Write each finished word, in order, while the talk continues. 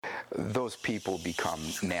those people become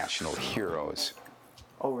national heroes.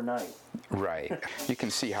 Overnight. Right. You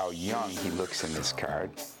can see how young he looks in this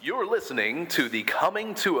card. You're listening to the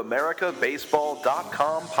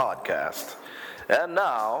ComingToAmericaBaseball.com podcast. And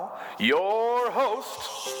now, your host,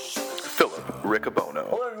 Philip Riccobono.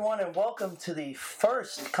 Hello, everyone, and welcome to the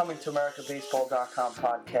first ComingToAmericaBaseball.com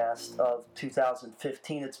podcast of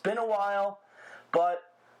 2015. It's been a while, but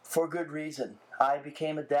for good reason. I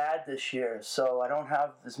became a dad this year, so I don't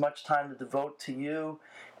have as much time to devote to you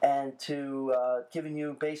and to giving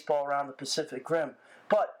you baseball around the Pacific Rim.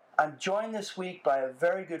 But I'm joined this week by a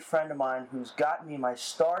very good friend of mine who's gotten me my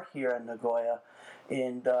start here in Nagoya,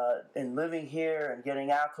 in living here and getting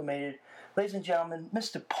acclimated. Ladies and gentlemen,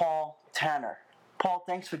 Mr. Paul Tanner. Paul,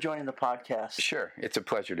 thanks for joining the podcast. Sure, it's a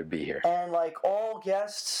pleasure to be here. And like all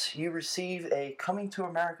guests, you receive a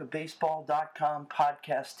ComingToAmericaBaseball.com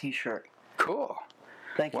podcast t-shirt. Cool.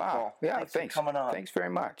 Thank you, Paul. Yeah, thanks for coming on. Thanks very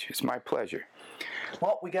much. It's my pleasure.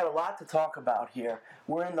 Well, we got a lot to talk about here.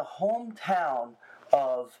 We're in the hometown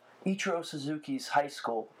of Ichiro Suzuki's high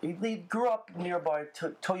school. He grew up nearby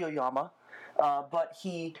Toyoyama, but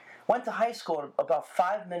he went to high school about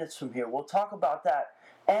 5 minutes from here. We'll talk about that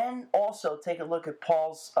and also take a look at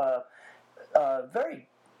Paul's very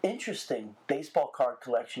interesting baseball card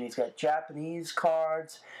collection. He's got Japanese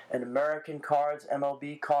cards and American cards,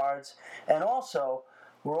 MLB cards, and also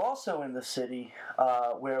we're also in the city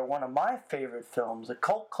where one of my favorite films, a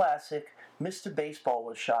cult classic, Mr. Baseball,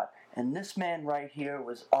 was shot, and this man right here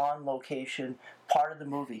was on location, part of the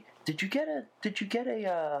movie. Did you get a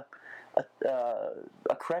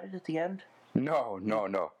credit at the end? No.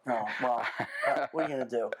 Oh, well, what are you going to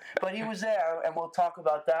do? But he was there, and we'll talk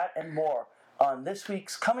about that and more on this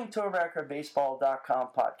week's ComingToAmericaBaseball.com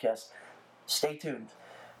podcast. Stay tuned.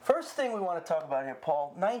 First thing we want to talk about here,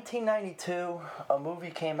 Paul, 1992, a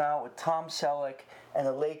movie came out with Tom Selleck and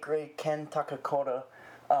the late, great Ken Takakura,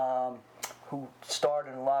 who starred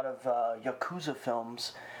in a lot of Yakuza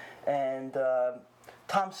films. And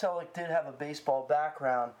Tom Selleck did have a baseball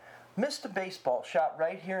background. Mr. Baseball, shot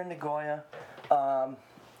right here in Nagoya.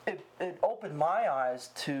 It opened my eyes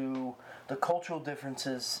to the cultural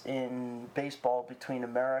differences in baseball between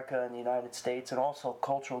America and the United States, and also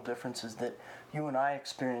cultural differences that you and I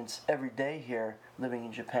experience every day here living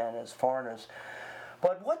in Japan as foreigners.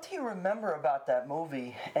 But what do you remember about that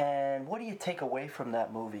movie, and what do you take away from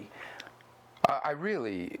that movie? I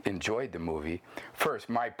really enjoyed the movie. First,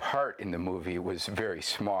 my part in the movie was very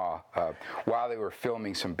small. While they were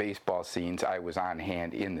filming some baseball scenes, I was on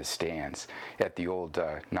hand in the stands at the old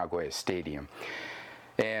Nagoya Stadium.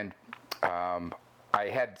 And I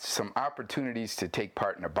had some opportunities to take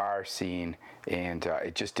part in a bar scene, and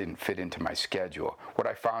it just didn't fit into my schedule. What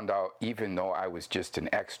I found out, even though I was just an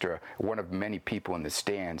extra, one of many people in the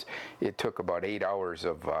stands, it took about 8 hours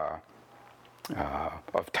of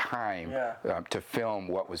time to film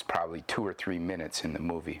what was probably 2 or 3 minutes in the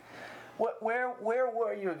movie. Where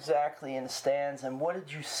were you exactly in the stands, and what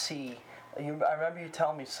did you see? I remember you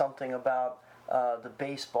telling me something about the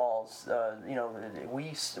baseballs.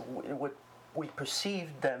 We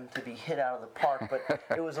perceived them to be hit out of the park, but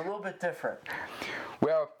it was a little bit different.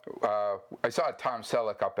 Well, I saw Tom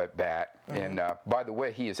Selleck up at bat, and by the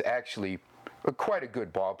way, he is actually quite a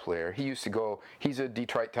good ball player. He's a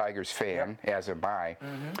Detroit Tigers fan, as am I,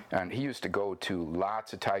 and he used to go to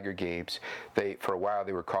lots of Tiger games. For a while,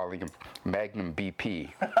 they were calling him Magnum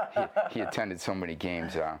BP. He attended so many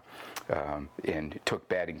games and took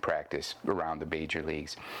batting practice around the major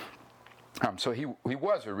leagues. So he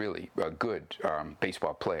was a really good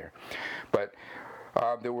baseball player. But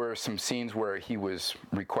there were some scenes where he was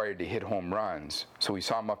required to hit home runs. So we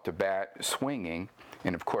saw him up to bat swinging,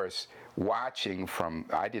 and of course, watching from,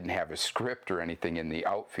 I didn't have a script or anything in the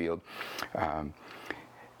outfield. A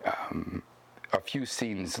few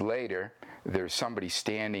scenes later, there's somebody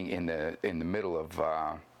standing in the middle of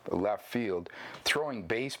left field, throwing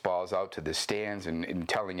baseballs out to the stands and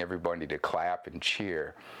telling everybody to clap and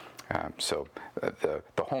cheer. So the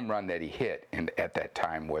home run that he hit at that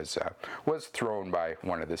time was thrown by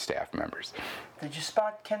one of the staff members. Did you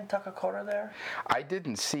spot Ken Takakura there? I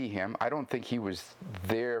didn't see him. I don't think he was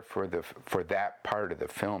there for that part of the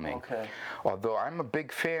filming. Okay. Although I'm a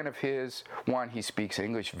big fan of his. One, he speaks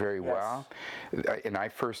English very well, and I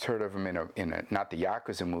first heard of him in a not the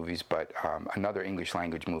Yakuza movies, but another English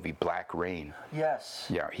language movie, Black Rain. Yes.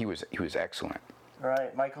 Yeah, he was excellent.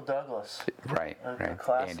 Right, Michael Douglas. Right,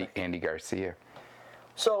 Classic. Andy Garcia.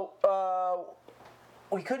 So,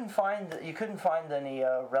 You couldn't find any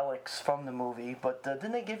relics from the movie, but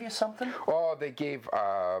didn't they give you something? Oh, they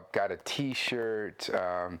got a T-shirt,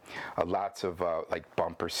 lots of like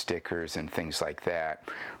bumper stickers and things like that.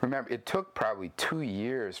 Remember, it took probably 2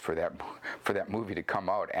 years for that movie to come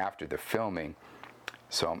out after the filming,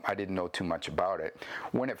 so I didn't know too much about it.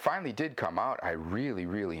 When it finally did come out, I really,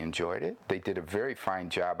 really enjoyed it. They did a very fine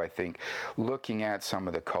job, I think, looking at some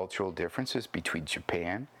of the cultural differences between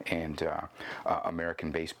Japan and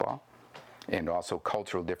American baseball, and also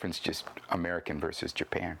cultural difference, just American versus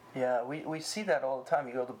Japan. Yeah, we see that all the time.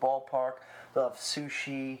 You go to the ballpark, they'll have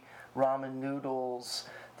sushi, ramen noodles,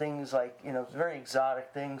 things like, very exotic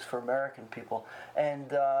things for American people.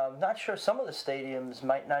 And I'm not sure, some of the stadiums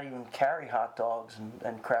might not even carry hot dogs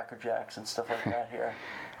and Cracker Jacks and stuff like that here.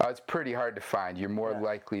 It's pretty hard to find. You're more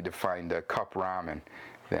likely to find a cup ramen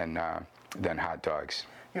than hot dogs.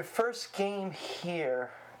 Your first game here,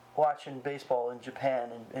 watching baseball in Japan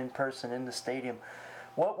in person in the stadium,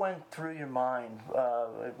 what went through your mind?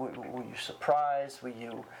 Were you surprised? Were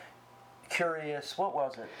you curious? What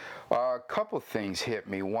was it? A couple things hit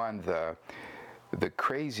me. One, the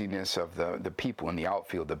craziness of the people in the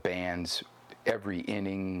outfield, the bands, every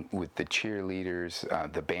inning with the cheerleaders,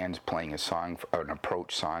 the bands playing an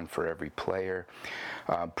approach song for every player.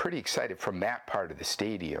 Pretty excited from that part of the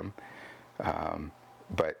stadium,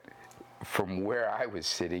 but from where I was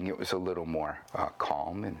sitting, it was a little more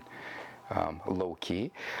calm and low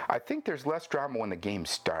key. I think there's less drama when the game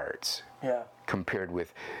starts. Yeah. Compared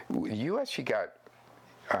with U.S., you got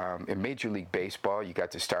in Major League Baseball, you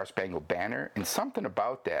got the Star Spangled Banner, and something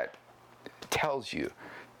about that tells you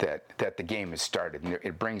that the game has started, and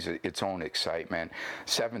it brings its own excitement.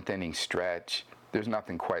 7th inning stretch. There's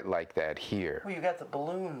nothing quite like that here. Well, you got the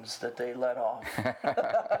balloons that they let off,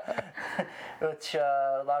 which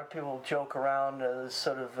a lot of people joke around. There's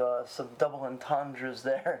sort of some double entendres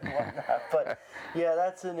there and whatnot. But yeah,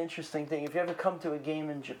 that's an interesting thing. If you ever come to a game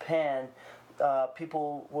in Japan,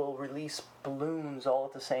 people will release balloons all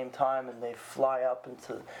at the same time, and they fly up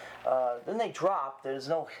into. Then they drop. There's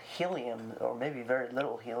no helium, or maybe very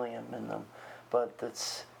little helium in them, but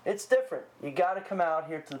it's different. You got to come out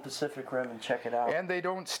here to the Pacific Rim and check it out. And they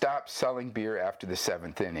don't stop selling beer after the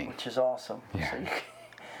 7th inning, which is awesome. Yeah.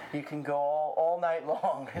 So you can go all night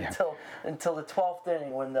long until the 12th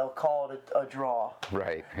inning, when they'll call it a draw.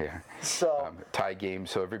 Right. Yeah. So tie game,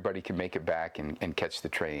 so everybody can make it back and catch the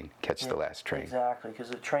last train. Exactly, because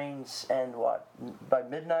the trains end by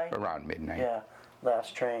midnight. Around midnight. Yeah,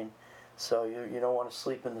 last train. So you don't want to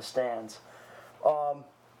sleep in the stands. All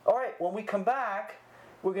right, when we come back,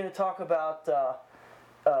 we're going to talk about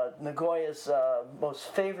Nagoya's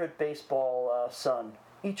most favorite baseball son,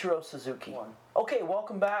 Ichiro Suzuki. Okay,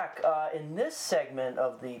 welcome back. In this segment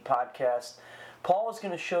of the podcast, Paul is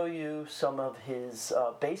going to show you some of his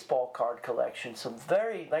baseball card collection. Some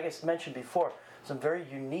very, like I mentioned before, some very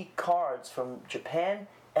unique cards from Japan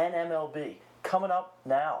and MLB. Coming up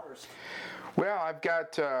now. Well, I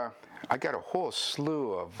got a whole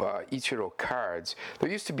slew of Ichiro cards.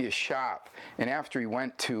 There used to be a shop, and after he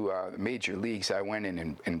went to the major leagues, I went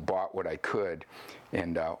in and bought what I could.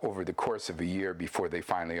 And over the course of a year, before they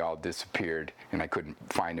finally all disappeared, and I couldn't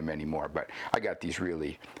find them anymore, but I got these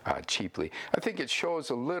really cheaply. I think it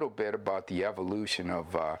shows a little bit about the evolution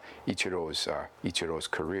of Ichiro's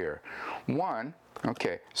career. One,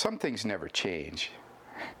 some things never change.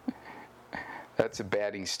 That's a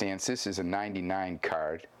batting stance. This is a 99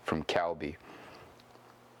 card from Calby.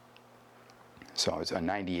 So it's a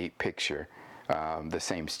 98 picture, the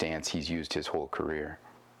same stance he's used his whole career.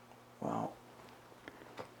 Wow.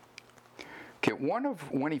 Okay,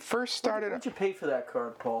 when he first started. What did you pay for that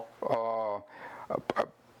card, Paul?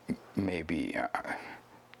 Maybe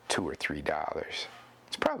 $2 or $3.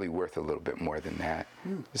 It's probably worth a little bit more than that.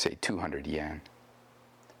 Say 200 yen.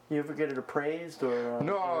 You ever get it appraised or?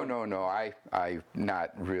 No. I not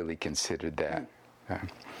really considered that.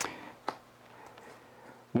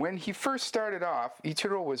 When he first started off,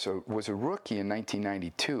 Ichiro was a rookie in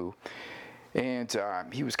 1992,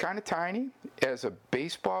 and he was kind of tiny. As a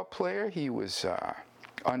baseball player, he was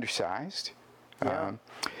undersized. Yeah.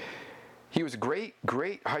 He was a great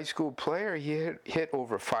high school player. He hit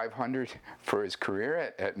over 500 for his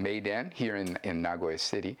career at Meiden here in Nagoya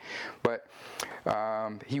City. But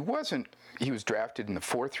he was drafted in the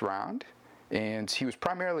 4th round, and he was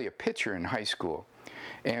primarily a pitcher in high school.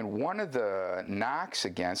 And one of the knocks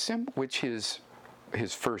against him, which his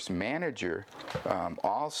first manager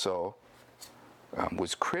also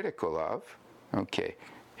was critical of. Okay,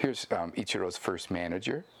 here's Ichiro's first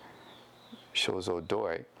manager, Shozo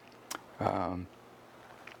Doi.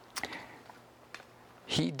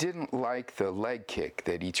 he didn't like the leg kick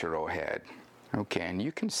that Ichiro had. Okay, and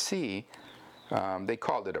you can see they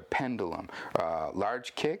called it a pendulum.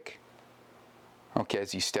 Large kick, okay,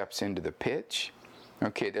 as he steps into the pitch.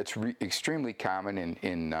 Okay, that's extremely common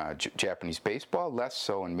in Japanese baseball, less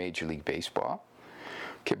so in Major League Baseball.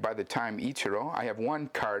 Okay, by the time Ichiro, I have one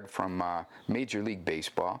card from Major League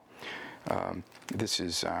Baseball. This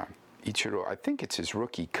is Ichiro, I think it's his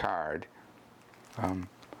rookie card,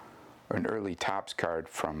 an early Topps card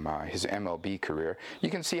from his MLB career. You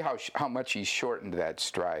can see how much he shortened that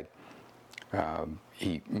stride.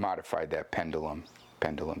 He modified that pendulum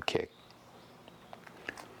kick.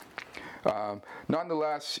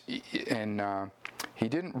 Nonetheless, he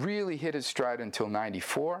didn't really hit his stride until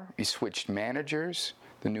 '94. He switched managers.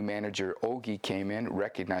 The new manager, Ogi, came in,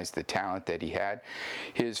 recognized the talent that he had.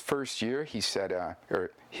 His first year, he said,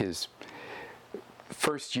 his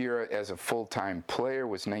first year as a full-time player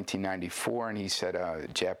was 1994, and he set a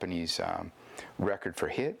Japanese record for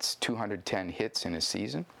hits, 210 hits in a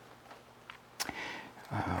season.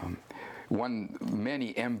 Won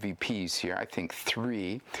many MVPs here, I think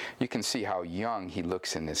 3. You can see how young he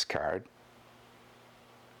looks in this card.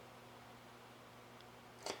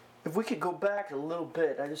 If we could go back a little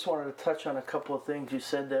bit, I just wanted to touch on a couple of things you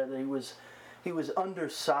said there. That he was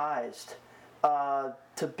undersized.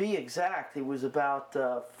 To be exact, he was about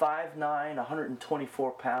 5'9",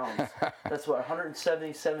 124 pounds. That's what,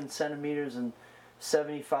 177 centimeters and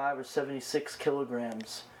 75 or 76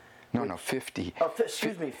 kilograms. No, 50. Oh,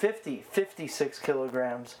 excuse me, 56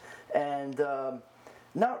 kilograms, and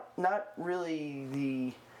not really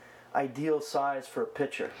the ideal size for a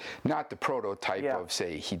pitcher. Not the prototype of,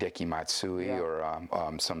 say, Hideki Matsui or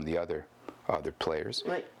some of the other players.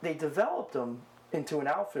 They developed him into an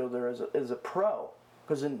outfielder as a pro,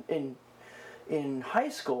 because in high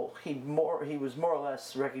school he was more or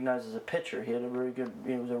less recognized as a pitcher. He had a very good.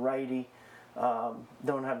 He was a righty.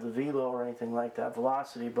 Don't have the velo or anything like that,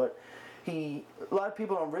 velocity, but a lot of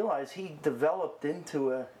people don't realize he developed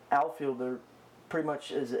into an outfielder pretty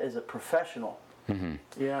much as a professional. Mm-hmm.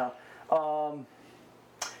 Yeah.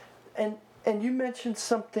 And you mentioned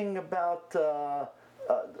something about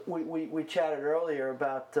we chatted earlier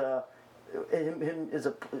about him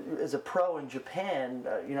as a pro in Japan.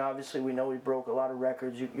 Obviously we know he broke a lot of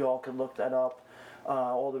records. You all could look that up.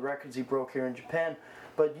 All the records he broke here in Japan.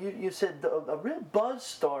 But you said a real buzz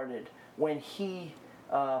started when he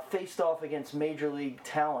faced off against Major League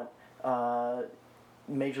talent.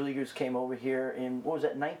 Major Leaguers came over here in, what was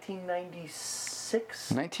that,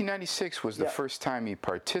 1996? 1996 was the first time he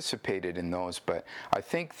participated in those, but I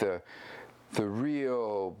think the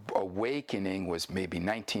real awakening was maybe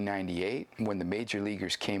 1998 when the Major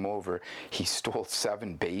Leaguers came over. He stole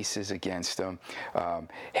 7 bases against them,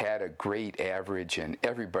 had a great average, and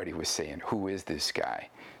everybody was saying, who is this guy?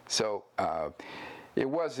 So there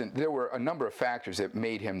were a number of factors that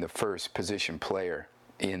made him the first position player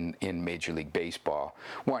in Major League Baseball.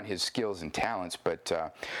 One, his skills and talents, but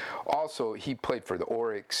also he played for the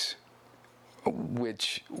Oryx,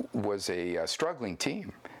 which was a struggling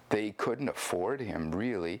team. They couldn't afford him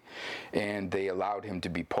really, and they allowed him to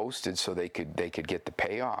be posted so they could get the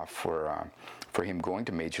payoff for him going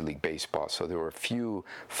to Major League Baseball. So there were a few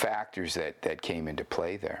factors that came into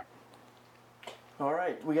play there. All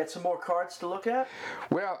right, we got some more cards to look at.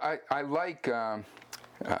 Well, I like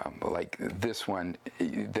this one,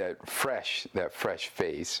 that fresh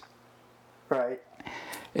face. Right.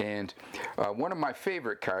 And one of my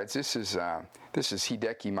favorite cards. This is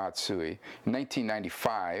Hideki Matsui. In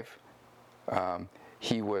 1995,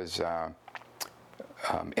 he was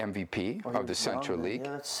MVP of the Central League.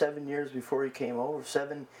 Yeah, that's 7 years before he came over.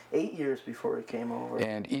 8 years before he came over.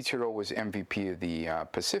 And Ichiro was MVP of the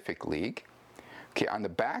Pacific League. Okay, on the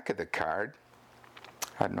back of the card,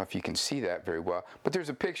 I don't know if you can see that very well, but there's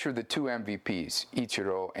a picture of the 2 MVPs,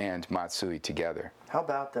 Ichiro and Matsui together. How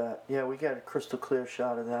about that? Yeah, we got a crystal clear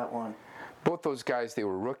shot of that one. Both those guys, they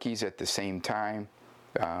were rookies at the same time.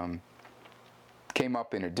 Came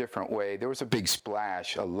up in a different way. There was a big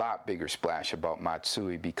splash, a lot bigger splash about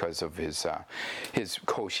Matsui because of his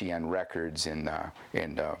Koshien records and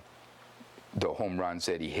the home runs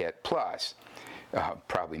that he hit. Plus,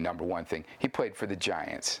 probably number one thing, he played for the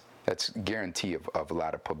Giants. That's a guarantee of a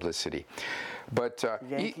lot of publicity. But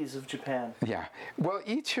Yankees of Japan. Yeah. Well,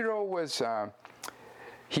 Ichiro was.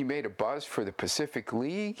 He made a buzz for the Pacific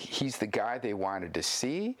League. He's the guy they wanted to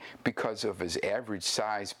see because of his average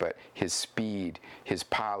size, but his speed, his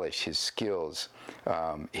polish, his skills,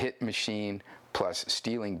 hit machine, plus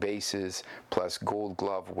stealing bases, plus Gold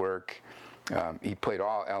Glove work. He played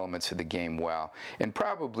all elements of the game well, and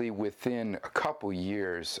probably within a couple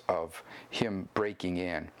years of him breaking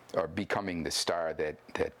in or becoming the star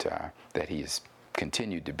that he has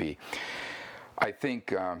continued to be, I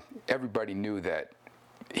think everybody knew that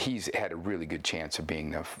he's had a really good chance of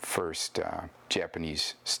being the first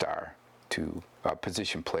Japanese star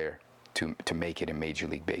position player to make it in Major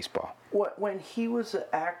League Baseball. When he was an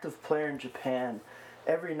active player in Japan,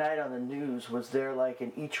 every night on the news, was there like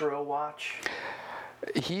an Ichiro watch?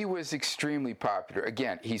 He was extremely popular.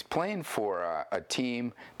 Again, he's playing for a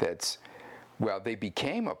team that's, well, they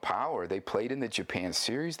became a power. They played in the Japan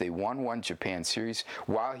Series. They won one Japan Series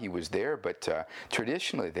while he was there, but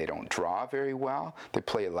traditionally they don't draw very well. They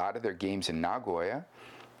play a lot of their games in Nagoya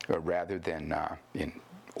rather than in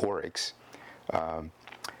Orix.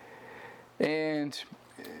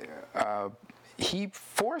 He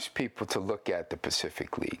forced people to look at the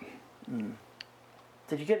Pacific League.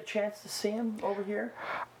 Did you get a chance to see him over here?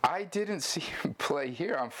 I didn't see him play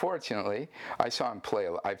here, unfortunately. I saw him play.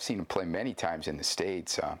 I've seen him play many times in the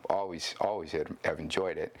States. Always have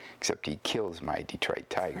enjoyed it, except he kills my Detroit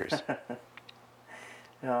Tigers.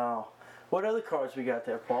 Oh. What other cards we got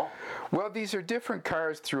there, Paul? Well, these are different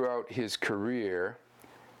cards throughout his career.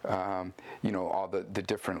 All the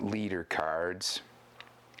different leader cards.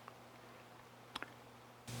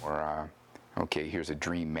 Okay, here's a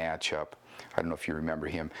dream matchup. I don't know if you remember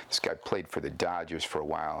him. This guy played for the Dodgers for a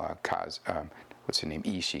while. What's his name?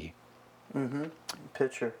 Ishii. Mm-hmm.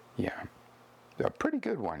 Pitcher. Yeah. A pretty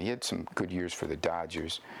good one. He had some good years for the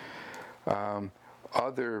Dodgers.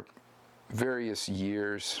 Other various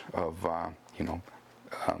years of,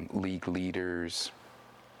 league leaders.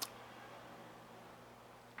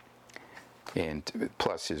 And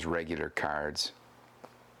plus his regular cards.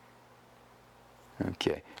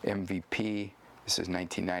 Okay, MVP. This is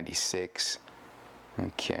 1996.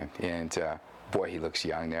 Okay, and boy, he looks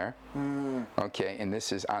young there. Okay, and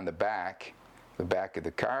this is on the back of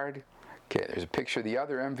the card. Okay, there's a picture of the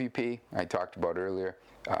other MVP I talked about earlier,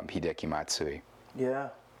 Hideki Matsui. Yeah.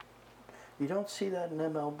 You don't see that in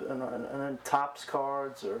MLB, in Topps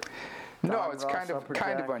cards or. No, it's kind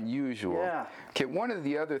of unusual. Yeah. Okay, one of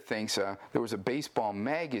the other things, there was a baseball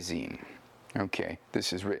magazine. Okay,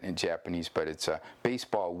 this is written in Japanese, but it's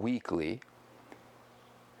Baseball Weekly,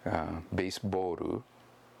 Baseboru.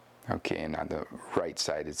 Okay, and on the right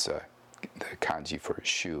side, it's the kanji for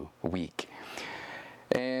shu, week.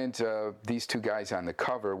 And these two guys on the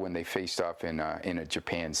cover, when they faced off in a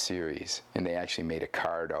Japan series, and they actually made a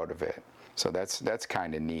card out of it. So that's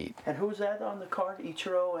kind of neat. And who's that on the card?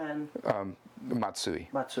 Ichiro and? Matsui.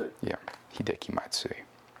 Matsui. Yeah, Hideki Matsui.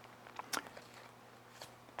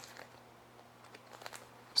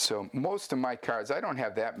 So most of my cards, I don't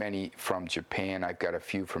have that many from Japan. I've got a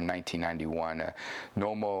few from 1991.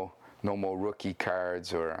 Nomo rookie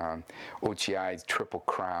cards or Ochiai's Triple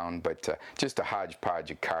Crown, but just a hodgepodge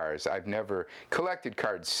of cards. I've never collected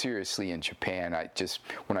cards seriously in Japan.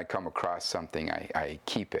 When I come across something, I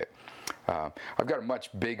keep it. I've got a much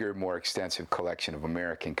bigger, more extensive collection of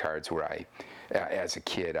American cards where as a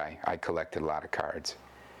kid, I collected a lot of cards.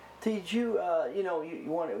 Did you,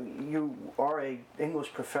 you are a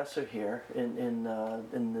English professor here in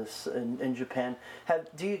Japan.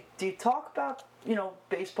 Do you talk about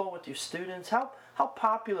baseball with your students? How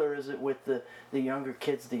popular is it with the younger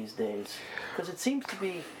kids these days? Because it seems to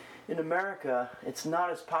be in America, it's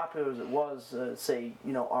not as popular as it was, say,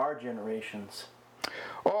 our generations.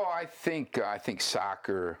 Oh, I think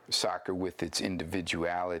soccer with its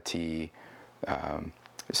individuality.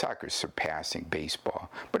 Soccer is surpassing baseball,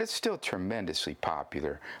 but it's still tremendously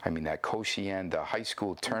popular. I mean, that Koshien, the high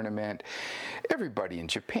school tournament, everybody in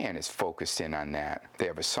Japan is focused in on that. They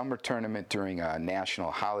have a summer tournament during a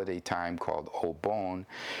national holiday time called Obon,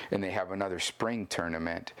 and they have another spring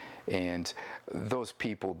tournament, and those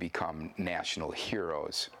people become national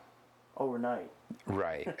heroes. Overnight.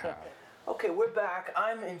 Right. Okay, we're back.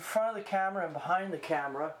 I'm in front of the camera and behind the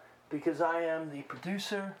camera because I am the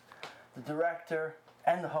producer, the director,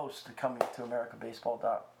 and the host of Coming to America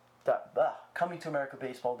Baseball.com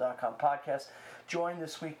podcast. Joined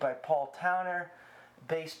this week by Paul Towner,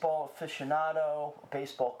 baseball aficionado,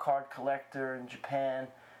 baseball card collector in Japan,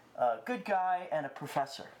 good guy, and a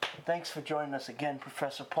professor. Thanks for joining us again,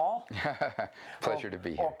 Professor Paul. Pleasure to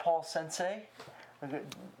be here. Or Paul Sensei.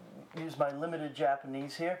 Use my limited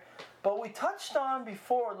Japanese here. But we touched on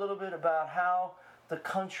before a little bit about how the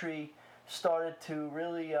country started to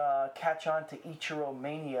really catch on to Ichiro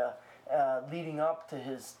mania leading up to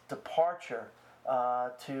his departure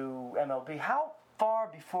to MLB. How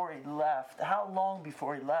long before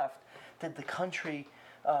he left, did the country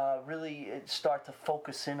really start to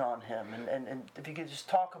focus in on him. And if you could just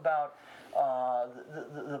talk about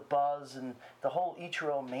the buzz and the whole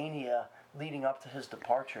Ichiro mania leading up to his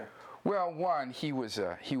departure. Well, one, he was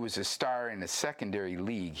a star in a secondary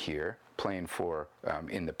league here, playing for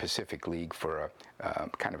in the Pacific League for a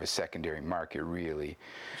kind of a secondary market, really.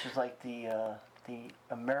 Which is like the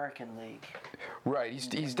American League. Right,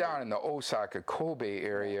 he's down in the Osaka Kobe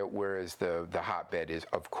area, whereas the hotbed is,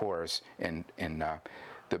 of course, in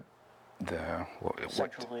the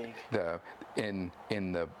Central League. In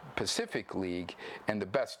the Pacific League, and the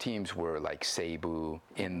best teams were like Seibu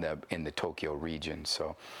in the Tokyo region.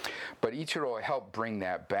 So, but Ichiro helped bring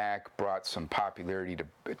that back, brought some popularity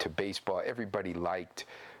to baseball. Everybody liked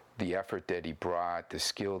the effort that he brought, the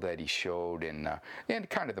skill that he showed, and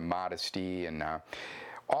kind of the modesty, and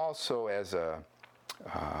also as a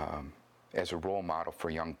role model for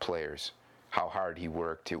young players. How hard he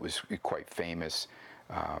worked, it was quite famous.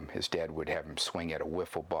 His dad would have him swing at a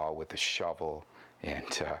wiffle ball with a shovel,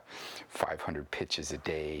 and 500 pitches a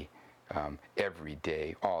day, every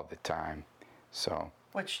day, all the time. So,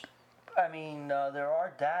 which, I mean, there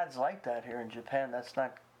are dads like that here in Japan. That's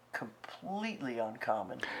not completely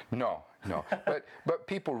uncommon. No, but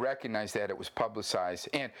people recognize that it was publicized,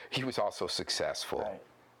 and he was also successful. Right.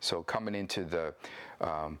 So coming into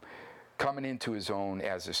his own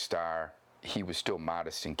as a star, he was still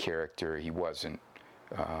modest in character. He wasn't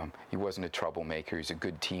a troublemaker. He's a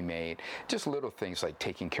good teammate. Just little things like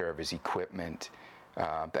taking care of his equipment.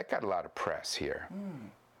 That got a lot of press here.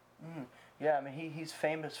 Yeah, I mean, he's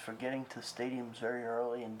famous for getting to stadiums very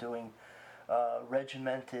early and doing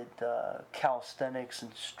regimented calisthenics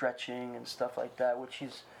and stretching and stuff like that, which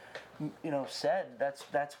he's, said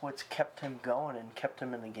that's what's kept him going and kept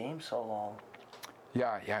him in the game so long.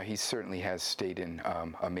 Yeah, he certainly has stayed in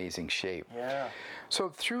amazing shape. Yeah. So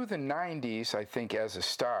through the 90s, I think as a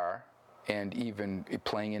star, and even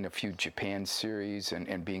playing in a few Japan series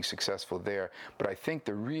and being successful there, but I think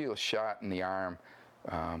the real shot in the arm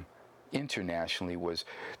internationally was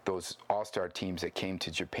those all-star teams that came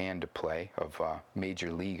to Japan to play, of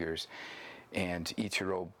major leaguers, and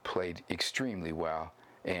Ichiro played extremely well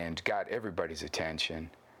and got everybody's attention.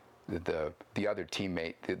 The other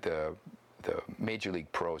teammate, the major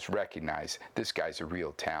league pros recognized this guy's a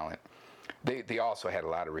real talent. They also had a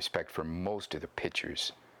lot of respect for most of the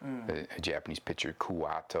pitchers. A Japanese pitcher,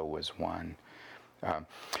 Kuwato, was one.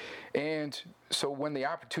 And so when the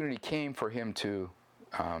opportunity came for him to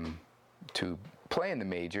play in the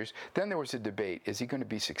majors, then there was a debate. Is he going to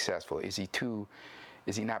be successful? Is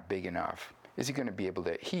he not big enough? Is he going to be able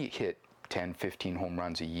to, he hit 10, 15 home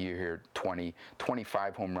runs a year, 20,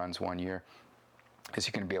 25 home runs one year. Is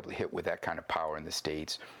he going to be able to hit with that kind of power in the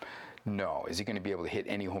States? No. Is he going to be able to hit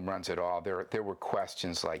any home runs at all? There were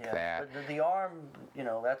questions like that. But the arm,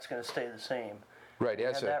 that's going to stay the same. Right,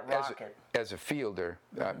 as a fielder,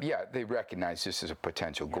 they recognized this as a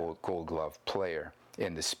potential gold glove player,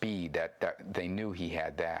 and the speed that they knew he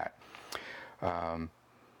had that.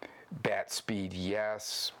 Bat speed,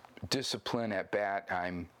 yes. Discipline at bat,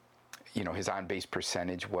 his on-base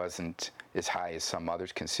percentage wasn't as high as some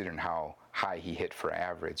others, considering how high he hit for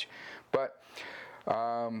average. But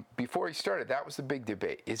before he started, that was the big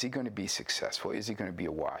debate. Is he going to be successful? Is he going to be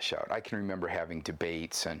a washout? I can remember having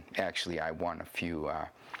debates, and actually I won a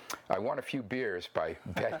few beers by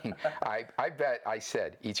betting. I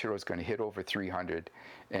said Ichiro's going to hit over 300,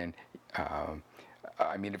 and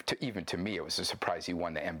even to me, it was a surprise he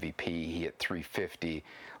won the MVP. He hit 350,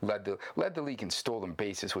 led the league in stolen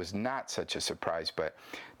bases, was not such a surprise, but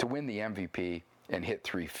to win the MVP and hit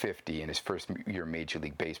 350 in his first year Major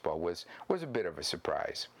League Baseball was a bit of a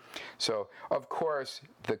surprise. So, of course,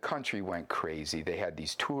 the country went crazy. They had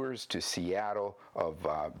these tours to Seattle of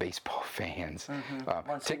baseball fans.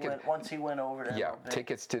 Once he went over to MLB.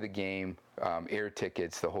 Tickets to the game, air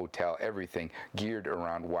tickets, the hotel, everything geared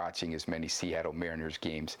around watching as many Seattle Mariners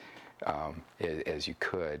games as you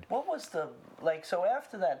could. What was so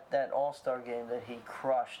after that All-Star game that he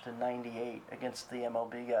crushed in '98 against the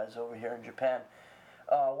MLB guys over here in Japan,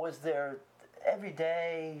 was there every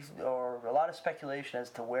day or a lot of speculation as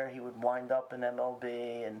to where he would wind up in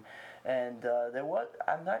MLB, and there was,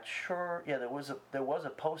 I'm not sure, there was a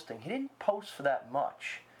posting. He didn't post for that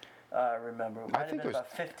much. I remember. It might have been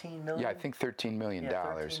about $15 million. Yeah, I think $13 million.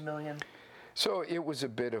 $13 million. So it was a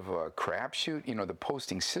bit of a crapshoot. The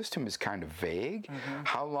posting system is kind of vague. Mm-hmm.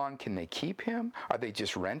 How long can they keep him? Are they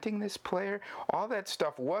just renting this player? All that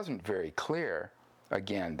stuff wasn't very clear.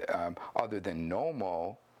 Again, other than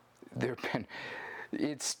Nomo,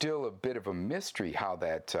 it's still a bit of a mystery how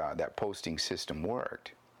that posting system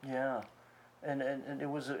worked. Yeah. And it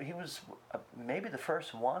was he was maybe the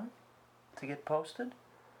first one to get posted,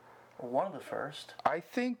 or one of the first. I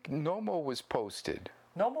think Nomo was posted.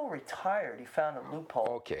 Nomo retired. He found a loophole.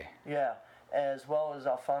 Okay. Yeah, as well as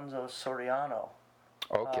Alfonso Soriano.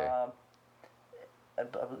 Okay.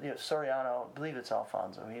 Soriano, I believe it's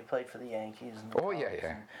Alfonso. He played for the Yankees. And the Oh, yeah, Cubs.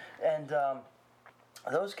 yeah. And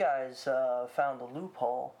those guys found a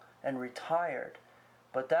loophole and retired,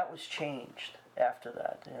 but that was changed after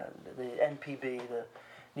that. You know, the NPB, the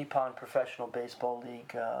Nippon Professional Baseball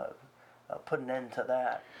League, put an end to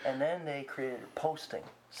that, and then they created a posting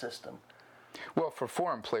system. Well, for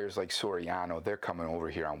foreign players like Soriano, they're coming over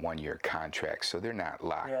here on one-year contracts, so they're not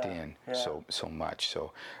locked in so much.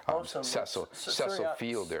 So Cecil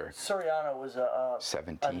Fielder, Soriano was a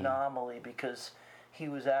 17 anomaly because he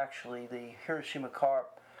was actually the Hiroshima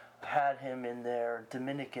Carp had him in their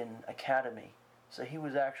Dominican academy, so he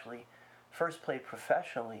was actually first played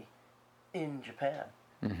professionally in Japan.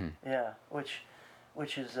 Mm-hmm. Yeah,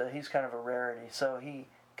 which is he's kind of a rarity. So he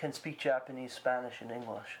can speak Japanese, Spanish, and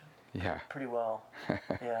English. Yeah. Pretty well.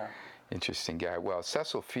 Yeah. Interesting guy. Well,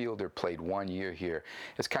 Cecil Fielder played 1 year here.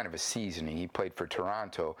 It's kind of a seasoning. He played for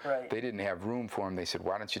Toronto. Right. They didn't have room for him. They said,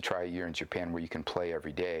 why don't you try a year in Japan where you can play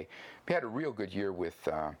every day? He had a real good year with,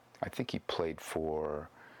 I think he played for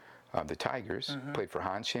the Tigers, played for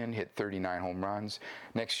Hanshin, hit 39 home runs.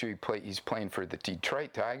 Next year he's playing for the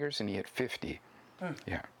Detroit Tigers, and he hit 50.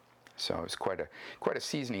 Yeah. So it was quite a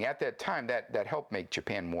seasoning. At that time, that helped make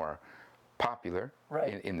Japan more popular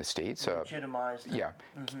in the States. Legitimized. Yeah,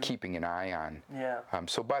 keeping an eye on. Yeah.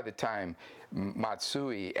 So by the time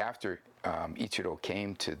Matsui, after Ichiro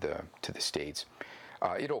came to the States,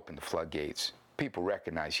 it opened the floodgates. People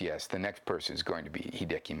recognized, yes, the next person is going to be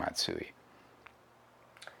Hideki Matsui.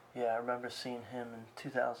 Yeah, I remember seeing him in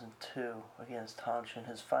 2002 against Hanshin.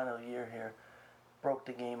 His final year here, broke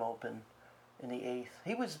the game open in the 8th.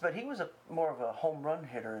 He was more of a home run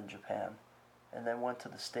hitter in Japan, and then went to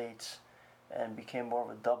the States and became more of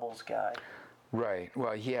a doubles guy. Right.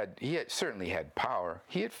 Well, he had certainly had power.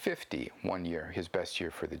 He had 50 1 year, his best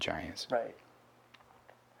year for the Giants. Right.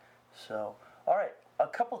 So, all right, a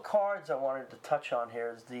couple cards I wanted to touch on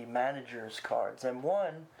here is the managers' cards, and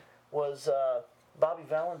one was Bobby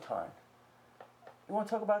Valentine. You want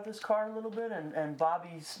to talk about this card a little bit? And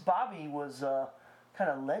Bobby was kind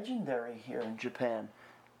of legendary here in Japan,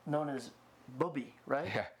 known as Bobby, right?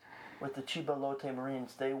 Yeah. With the Chiba Lotte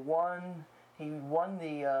Marines. He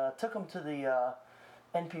took them to the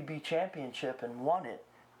NPB championship and won it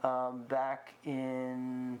back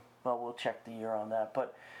in, well, we'll check the year on that,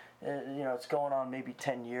 but it's going on maybe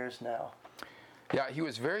 10 years now. Yeah, he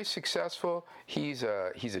was very successful. He's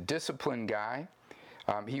a disciplined guy.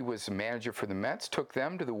 He was a manager for the Mets, took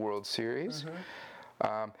them to the World Series.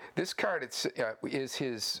 This card is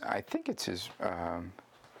his, I think it's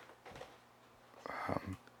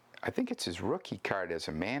his rookie card as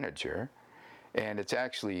a manager, and it's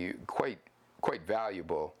actually quite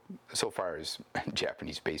valuable so far as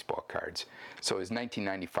Japanese baseball cards. So his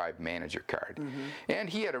 1995 manager card. And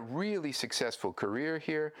he had a really successful career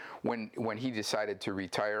here. When he decided to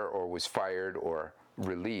retire or was fired or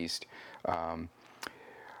released,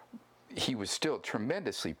 he was still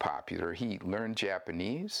tremendously popular. He learned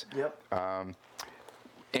Japanese. Yep.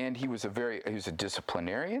 And he was a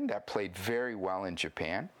disciplinarian that played very well in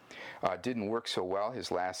Japan. Didn't work so well.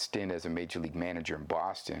 His last stint as a major league manager in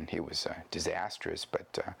Boston, he was disastrous.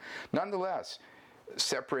 But nonetheless,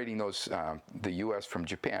 separating the U.S. from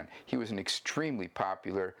Japan, he was an extremely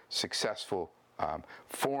popular, successful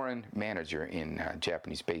foreign manager in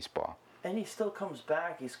Japanese baseball. And he still comes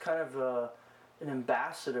back. He's kind of an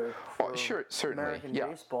ambassador for certainly. American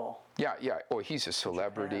baseball. Yeah. Oh, he's a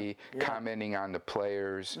celebrity, commenting on the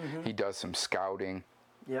players. He does some scouting.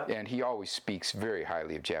 Yep. And he always speaks very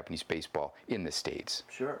highly of Japanese baseball in the States.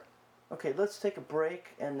 Sure. Okay, let's take a break,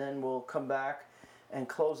 and then we'll come back and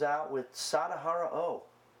close out with Sadahara O.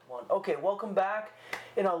 Okay, welcome back.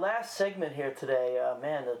 In our last segment here today,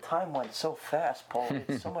 man, the time went so fast, Paul.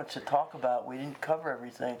 There's so much to talk about. We didn't cover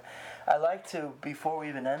everything. I'd like to, before we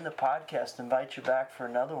even end the podcast, invite you back for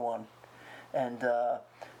another one and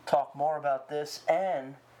talk more about this.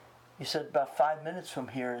 And you said about 5 minutes from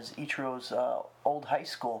here is Ichiro's old high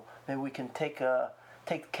school. Maybe we can take the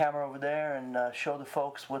camera over there and show the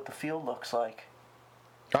folks what the field looks like.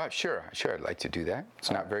 Sure. I'd like to do that.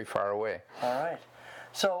 It's not very far away. All right.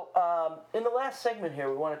 So in the last segment here,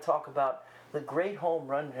 we want to talk about the great home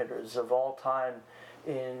run hitters of all time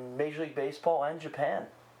in Major League Baseball and Japan.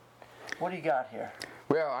 What do you got here?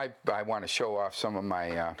 Well, I want to show off some of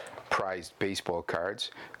my prized baseball cards.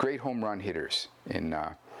 Great home run hitters, in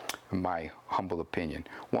my humble opinion.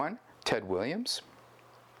 One, Ted Williams,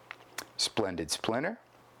 Splendid Splinter,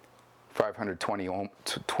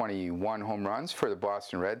 521 home runs for the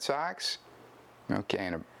Boston Red Sox. Okay,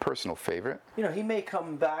 and a personal favorite. You know, he may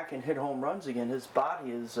come back and hit home runs again. His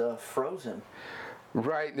body is frozen.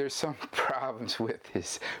 Right, there's some problems with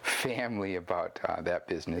his family about that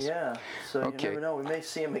business. Yeah, so Okay. you never know. We may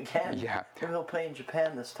see him again. Yeah. Maybe he'll play in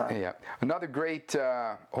Japan this time. Yeah. Another great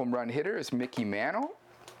home run hitter is Mickey Mantle.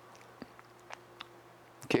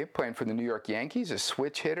 Okay, playing for the New York Yankees, a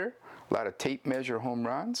switch hitter, a lot of tape measure home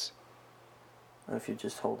runs. If you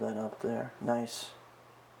just hold that up there, nice.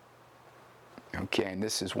 Okay, and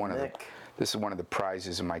this is one of the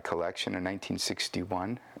prizes in my collection, a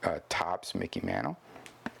 1961 Topps Mickey Mantle.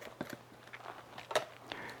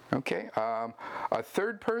 Okay, a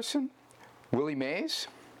third person, Willie Mays.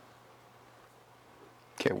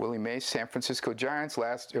 Okay, Willie Mays, San Francisco Giants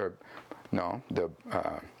the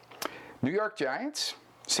New York Giants,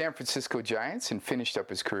 San Francisco Giants, and finished up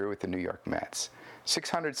his career with the New York Mets.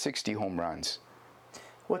 660 home runs.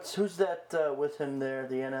 Who's that with him there?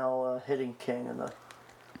 The NL hitting king in the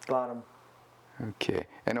bottom. Okay,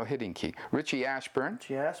 NL hitting key, Richie Ashburn.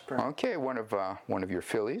 Richie Ashburn. Okay, one of your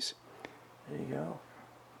Phillies. There you go.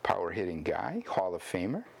 Power hitting guy, Hall of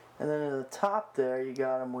Famer. And then at the top there, you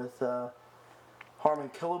got him with Harmon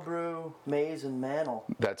Killebrew, Mays, and Mantle.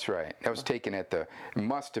 That's right. That was taken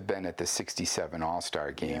must have been at the 67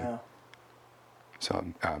 All-Star game. Yeah. So,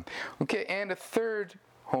 okay, and a third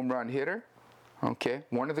home run hitter, okay,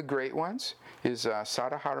 one of the great ones is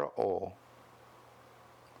Sadahara O.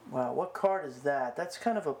 Wow, what card is that? That's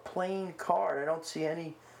kind of a plain card. I don't see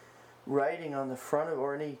any writing on the front of it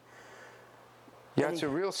or any... Yeah, it's a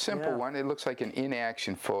real simple yeah. one. It looks like an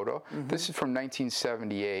in-action photo. Mm-hmm. This is from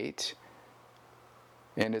 1978,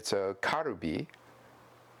 and it's a Karubi.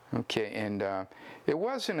 Okay, and it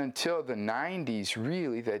wasn't until the 90s,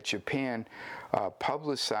 really, that Japan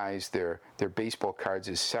publicized their baseball cards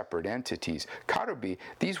as separate entities. Karubi,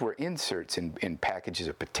 these were inserts in packages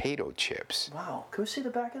of potato chips. Wow, can we see the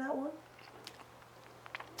back of that one?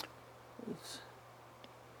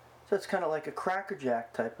 So it's kind of like a Cracker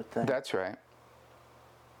Jack type of thing. That's right.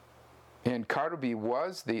 And Karubi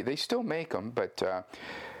was they still make them, but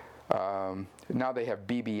now they have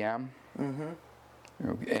BBM. Mm-hmm.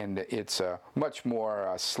 And it's much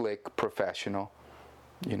more slick, professional,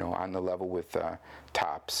 you know, on the level with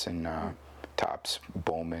Topps and Topps,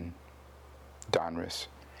 Bowman, Donruss.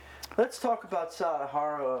 Let's talk about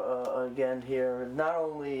Sadahara again here. Not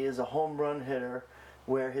only is a home run hitter,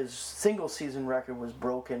 where his single season record was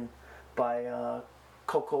broken by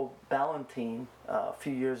Coco Ballantine a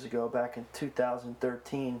few years ago, back in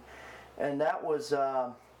 2013, and that was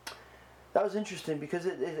interesting because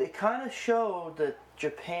it kind of showed that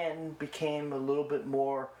Japan became a little bit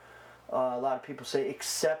more, a lot of people say,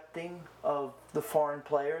 accepting of the foreign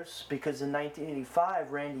players, because in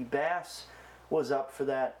 1985 Randy Bass was up for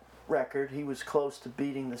that record. He was close to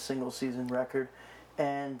beating the single season record,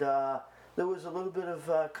 and there was a little bit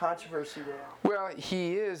of controversy there. Well,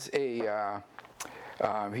 he is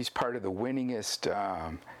he's part of the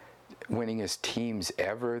winningest teams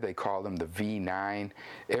ever. They call them the V9.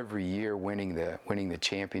 Every year winning the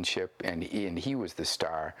championship, and he was the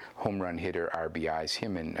star home run hitter, RBIs.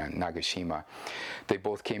 Him and Nagashima, they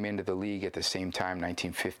both came into the league at the same time,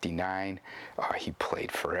 1959. He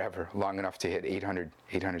played forever, long enough to hit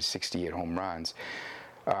 868 home runs.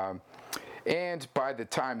 And by the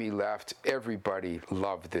time he left, everybody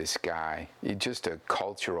loved this guy. He's just a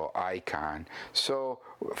cultural icon. So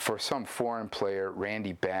for some foreign player,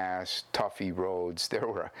 Randy Bass, Tuffy Rhodes, there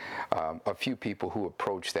were a few people who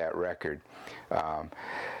approached that record.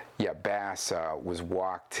 Bass was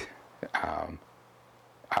walked.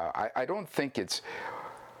 I don't think it's...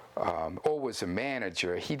 was a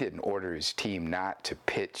manager. He didn't order his team not to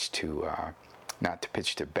pitch to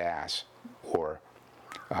Bass, or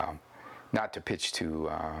not to pitch to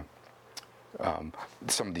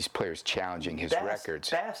some of these players challenging his records.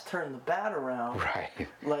 Bass turned the bat around, right?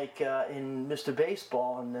 Like in Mr.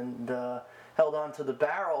 Baseball, and then held on to the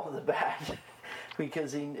barrel of the bat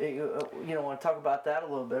because he want to talk about that a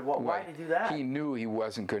little bit. Why did he do that? He knew he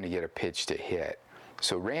wasn't going to get a pitch to hit.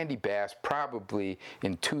 So Randy Bass, probably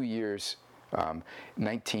in 2 years,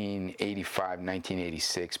 1985,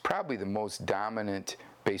 1986, probably the most dominant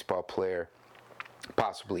baseball player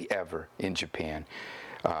possibly ever in Japan,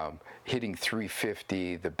 hitting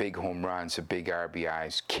 350, the big home runs, the big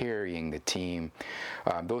RBIs, carrying the team.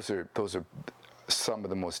 Those are some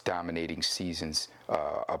of the most dominating seasons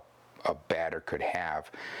a batter could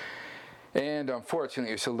have. And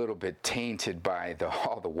unfortunately, it's a little bit tainted by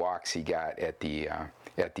all the walks he got at the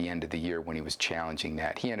end of the year when he was challenging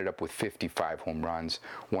that. He ended up with 55 home runs,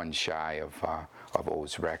 one shy of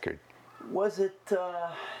O's record. Was it?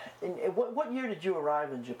 What year did you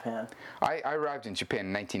arrive in Japan? I arrived in Japan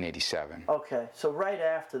in 1987. Okay, so right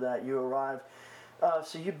after that you arrived.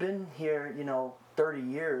 So you've been here, 30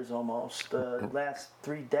 years almost, last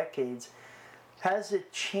 3 decades. Has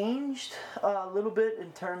it changed a little bit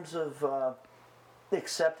in terms of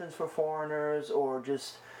acceptance for foreigners, or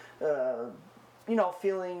just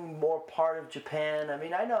feeling more part of Japan? I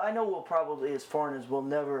mean, I know we'll probably, as foreigners, will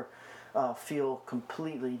never feel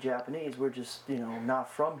completely Japanese. We're just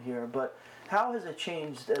not from here. But how has it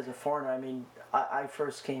changed as a foreigner? I mean, I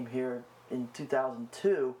first came here in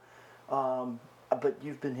 2002. But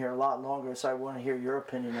you've been here a lot longer, so I want to hear your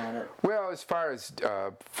opinion on it. Well, as far as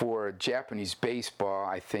for Japanese baseball,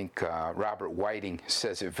 I think Robert Whiting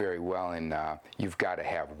says it very well in You've Got to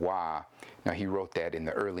Have Wa. Now, he wrote that in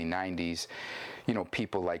the early 90s.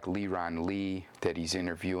 People like Leron Lee that he's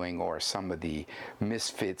interviewing, or some of the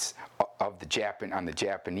misfits of on the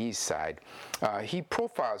Japanese side, he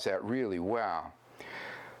profiles that really well.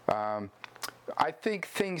 I think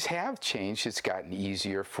things have changed. It's gotten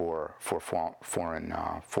easier for foreign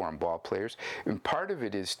ball players, and part of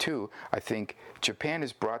it is too, I think Japan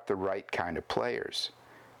has brought the right kind of players.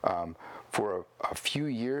 For a few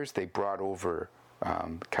years, they brought over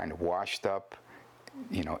kind of washed up,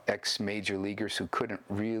 ex-major leaguers who couldn't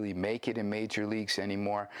really make it in major leagues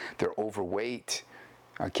anymore. They're overweight.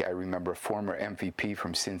 Okay, I remember a former MVP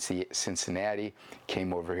from Cincinnati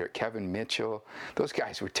came over here, Kevin Mitchell. Those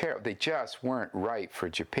guys were terrible. They just weren't right for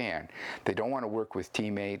Japan. They don't want to work with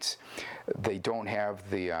teammates. They don't have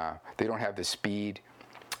the speed.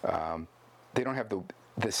 They don't have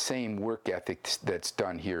the same work ethic that's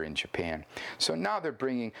done here in Japan. So now they're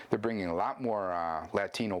bringing a lot more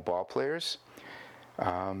Latino ball players,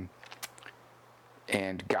 and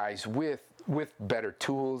guys with better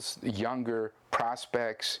tools, younger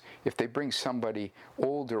prospects. If they bring somebody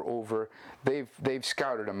older over, they've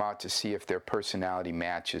scouted them out to see if their personality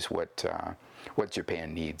matches what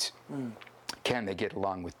Japan needs. Can they get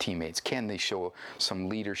along with teammates? Can they show some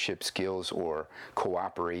leadership skills or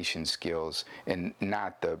cooperation skills, and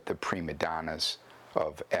not the prima donnas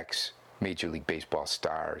of ex-Major League Baseball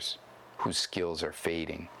stars whose skills are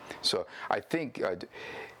fading? So I think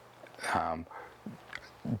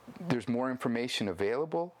there's more information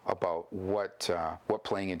available about what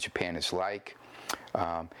playing in Japan is like.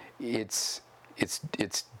 It's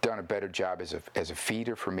done a better job as a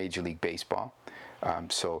feeder for Major League Baseball.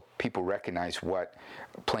 So people recognize what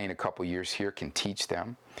playing a couple years here can teach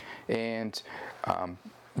them, and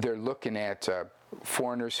they're looking at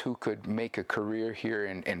foreigners who could make a career here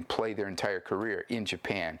and play their entire career in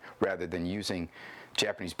Japan, rather than using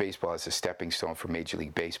Japanese baseball as a stepping stone for Major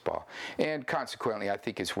League Baseball. And consequently, I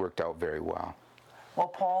think it's worked out very well. Well,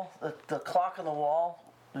 Paul, the clock on the wall,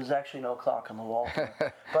 there's actually no clock on the wall,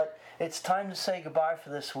 but it's time to say goodbye for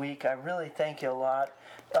this week. I really thank you a lot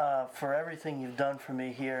for everything you've done for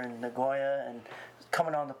me here in Nagoya and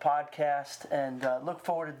coming on the podcast, and look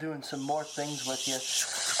forward to doing some more things with you.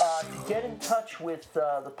 To get in touch with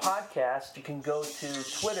the podcast, you can go to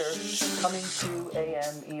Twitter, Coming to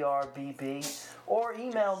AMERBB, or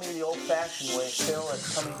email me the old-fashioned way, Phil at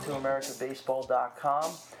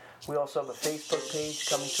comingtoamericabaseball.com. We also have a Facebook page,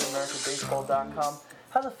 comingtoamericabaseball.com.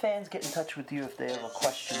 How do the fans get in touch with you if they have a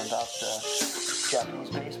question about Japanese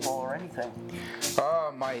baseball or anything?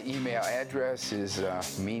 My email address is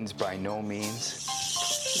meansbynomeans,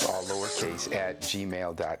 all lowercase, at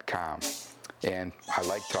gmail.com. And I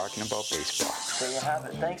like talking about baseball. There you have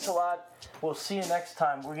it. Thanks a lot. We'll see you next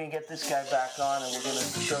time. We're going to get this guy back on, and we're going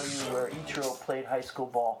to show you where Ichiro played high school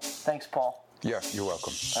ball. Thanks, Paul. Yeah, you're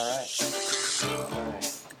welcome. All right.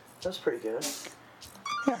 That's pretty good.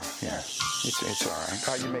 Yeah. It's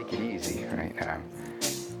all right. You make it easy, right?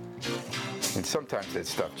 And sometimes that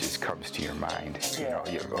stuff just comes to your mind. Yeah.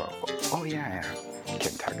 You go, oh yeah,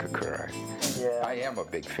 Kentaka Kurai. Yeah. I am a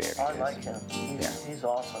big fan. I like him. He's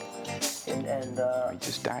awesome. And he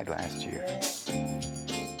just died last year.